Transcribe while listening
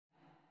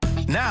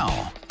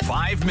Now,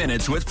 5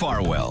 Minutes with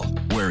Farwell,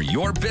 where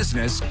your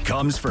business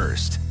comes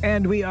first.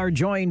 And we are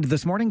joined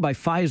this morning by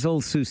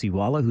Faisal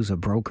Susiwala, who's a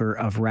broker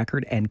of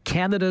record and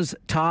Canada's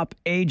top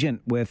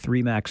agent with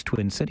RE/MAX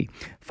Twin City.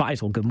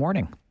 Faisal, good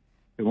morning.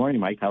 Good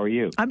morning, Mike. How are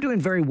you? I'm doing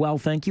very well,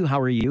 thank you.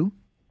 How are you?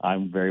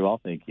 I'm very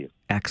well, thank you.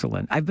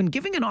 Excellent. I've been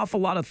giving an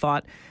awful lot of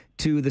thought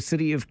to the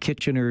City of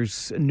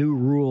Kitchener's new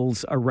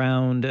rules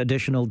around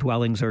additional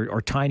dwellings or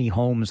tiny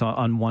homes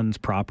on one's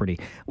property.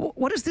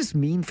 What does this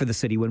mean for the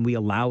city when we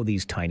allow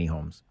these tiny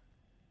homes?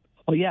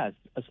 Oh, yes.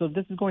 So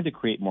this is going to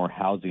create more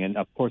housing. And,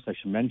 of course, I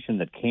should mention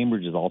that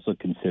Cambridge is also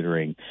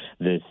considering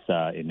this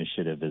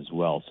initiative as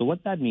well. So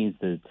what that means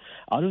is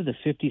out of the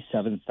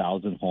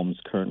 57,000 homes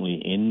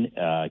currently in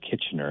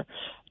Kitchener,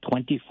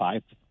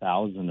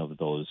 25,000 of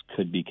those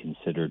could be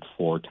considered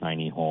for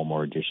tiny home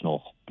or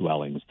additional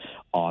dwellings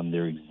on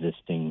their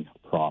existing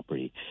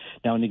property.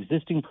 Now, an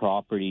existing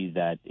property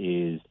that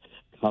is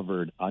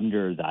covered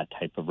under that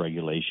type of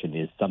regulation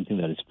is something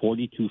that is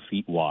 42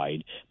 feet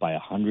wide by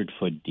 100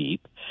 foot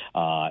deep,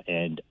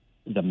 and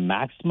the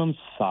maximum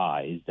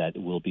size that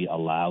will be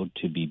allowed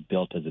to be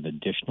built as an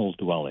additional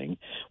dwelling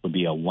would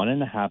be a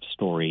 1.5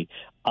 story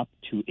up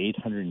to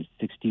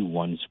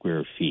 861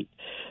 square feet.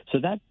 So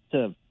that's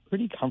a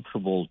pretty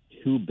comfortable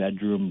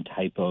two-bedroom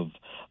type of,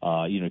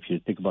 if you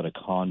think about a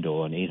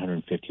condo, an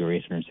 850 or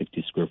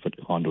 860 square foot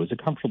condo is a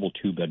comfortable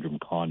two-bedroom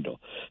condo.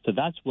 So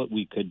that's what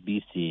we could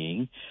be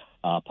seeing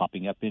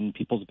popping up in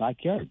people's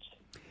backyards.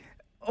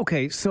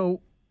 Okay,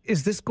 so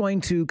is this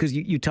going to, because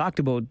you talked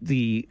about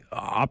the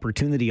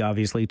opportunity,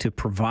 obviously, to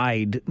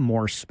provide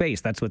more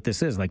space. That's what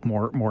this is, like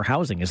more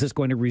housing. Is this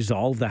going to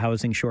resolve the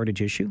housing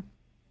shortage issue?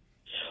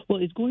 Well,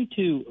 it's going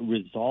to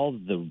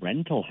resolve the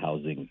rental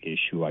housing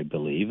issue, I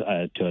believe,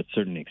 to a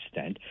certain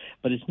extent,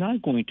 but it's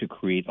not going to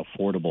create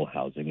affordable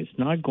housing. It's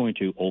not going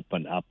to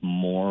open up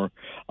more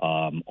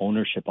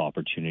ownership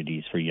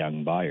opportunities for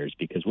young buyers,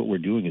 because what we're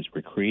doing is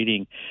we're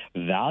creating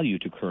value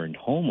to current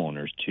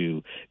homeowners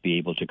to be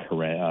able to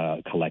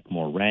collect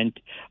more rent,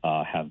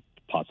 have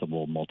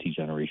possible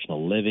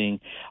multi-generational living.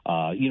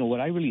 What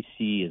I really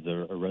see as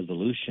a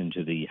resolution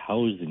to the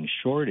housing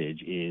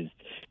shortage is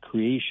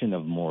creation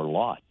of more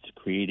lots,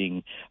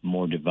 creating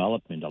more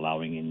development,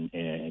 allowing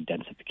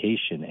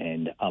densification,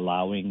 and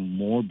allowing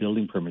more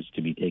building permits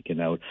to be taken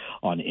out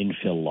on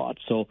infill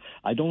lots. So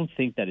I don't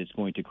think that it's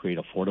going to create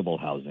affordable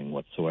housing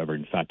whatsoever.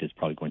 In fact, it's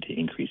probably going to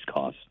increase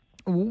costs.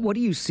 What do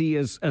you see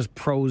as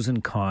pros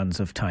and cons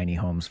of tiny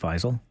homes,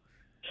 Faisal?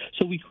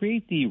 So we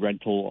create the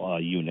rental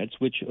units,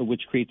 which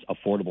creates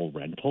affordable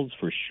rentals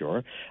for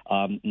sure.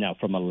 Now,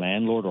 from a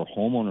landlord or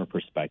homeowner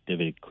perspective,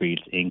 it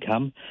creates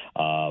income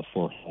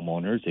for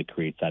homeowners. It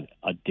creates that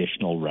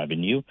additional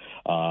revenue.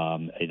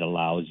 It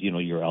allows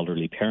your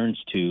elderly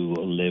parents to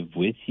live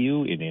with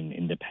you in an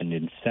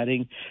independent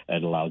setting.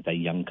 It allows that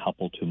young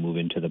couple to move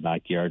into the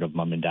backyard of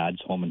mom and dad's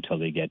home until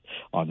they get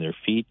on their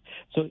feet.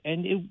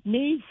 And it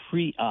may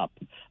free up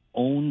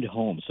owned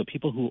homes. So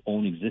people who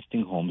own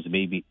existing homes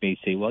may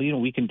say, well,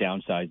 we can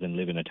downsize and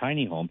live in a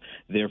tiny home,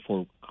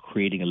 therefore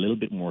creating a little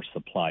bit more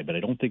supply. But I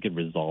don't think it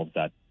resolves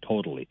that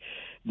totally.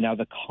 Now,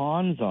 the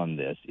cons on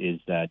this is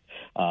that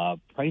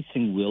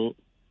pricing will...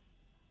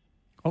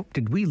 Oh,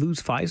 did we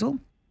lose Faisal?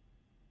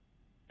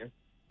 Yes.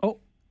 Oh,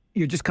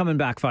 you're just coming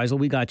back, Faisal.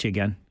 We got you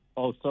again.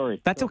 Oh, sorry.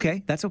 That's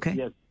okay. That's okay.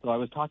 Yes. So I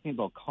was talking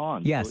about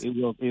cons. Yes.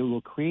 So it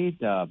will create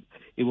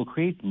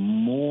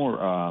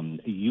more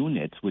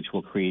units, which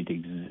will create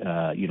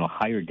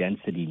higher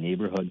density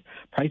neighborhoods.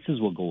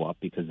 Prices will go up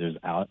because there's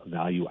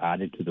value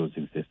added to those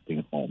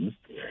existing homes,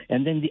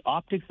 and then the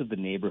optics of the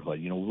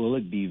neighborhood. Will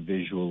it be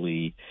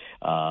visually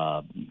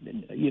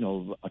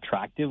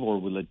attractive,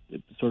 or will it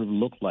sort of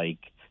look like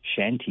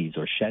shanties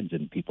or sheds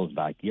in people's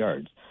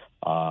backyards?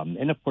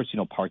 And of course,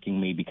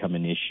 parking may become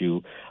an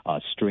issue,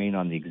 strain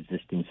on the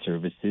existing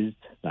services.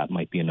 That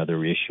might be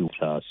another issue,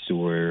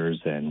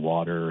 sewers and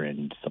water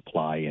and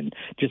supply and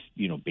just,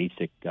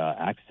 basic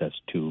access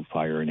to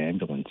fire and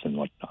ambulance and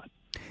whatnot.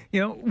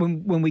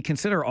 When we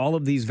consider all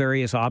of these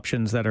various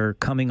options that are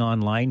coming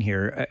online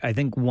here, I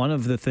think one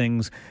of the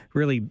things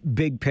really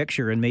big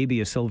picture and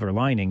maybe a silver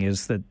lining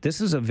is that this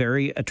is a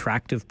very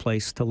attractive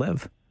place to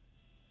live.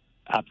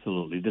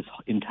 Absolutely. This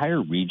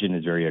entire region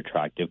is very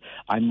attractive.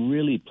 I'm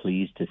really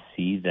pleased to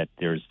see that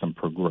there's some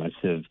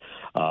progressive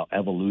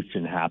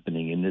evolution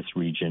happening in this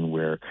region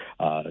where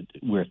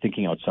we're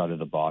thinking outside of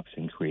the box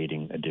and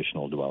creating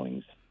additional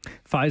dwellings.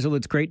 Faisal,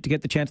 it's great to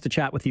get the chance to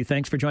chat with you.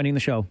 Thanks for joining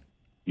the show.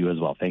 You as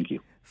well. Thank you.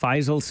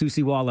 Faisal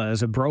Susiwala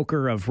is a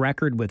broker of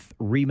record with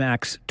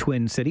RE/MAX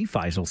Twin City,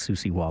 Faisal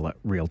Susiwala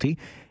Realty.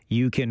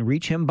 You can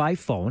reach him by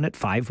phone at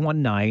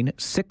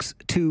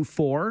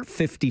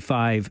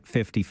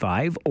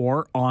 519-624-5555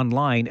 or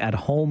online at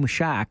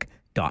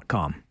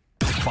homeshack.com.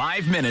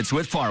 5 Minutes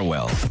with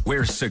Farwell,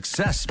 where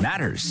success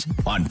matters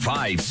on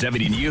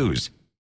 570 News.